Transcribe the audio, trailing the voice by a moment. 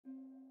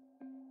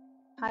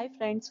Hi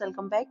friends,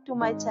 welcome back to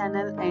my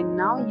channel, and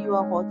now you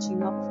are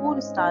watching a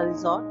 4-star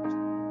resort.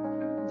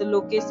 The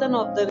location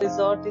of the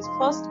resort is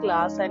first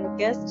class and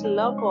guests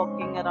love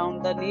walking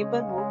around the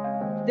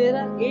neighborhood. There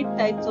are 8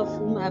 types of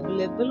room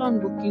available on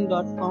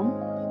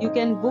booking.com. You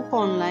can book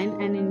online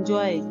and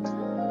enjoy it.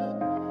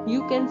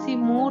 You can see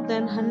more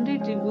than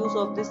 100 reviews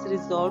of this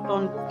resort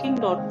on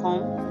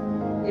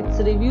booking.com. Its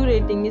review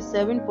rating is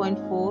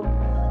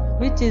 7.4,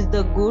 which is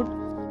the good.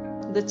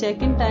 The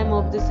check-in time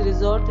of this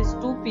resort is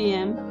 2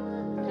 p.m.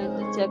 and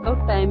the checkout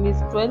time is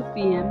 12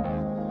 p.m.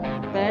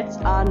 Pets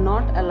are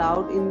not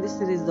allowed in this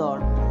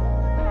resort.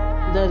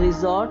 The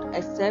resort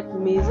accepts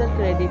major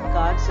credit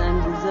cards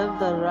and reserves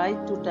the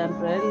right to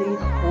temporarily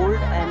hold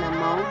an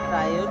amount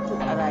prior to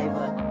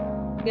arrival.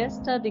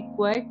 Guests are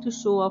required to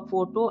show a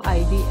photo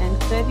ID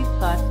and credit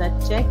cards at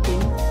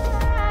check-in.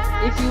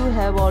 If you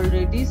have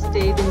already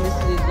stayed in this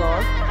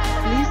resort,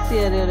 please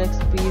share your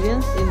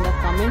experience in the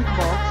comment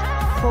box.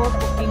 For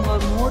booking or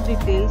more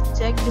details,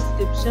 check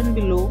description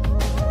below.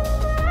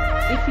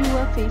 If you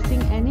are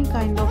facing any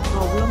kind of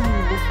problem in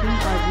booking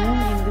a room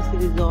in this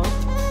resort,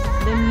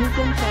 then you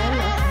can tell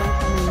us by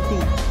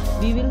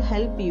commenting. We will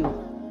help you.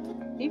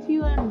 If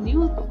you are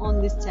new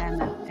on this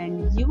channel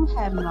and you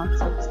have not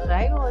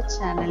subscribed our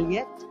channel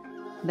yet,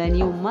 then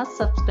you must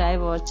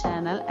subscribe our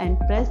channel and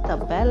press the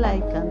bell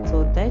icon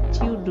so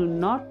that you do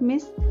not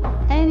miss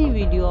any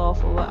video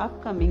of our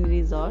upcoming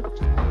resort.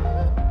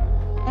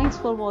 Thanks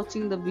for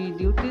watching the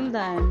video till the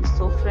end.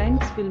 So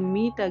friends, will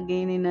meet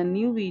again in a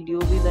new video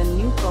with a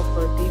new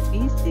property.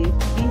 Be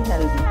safe, be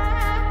healthy.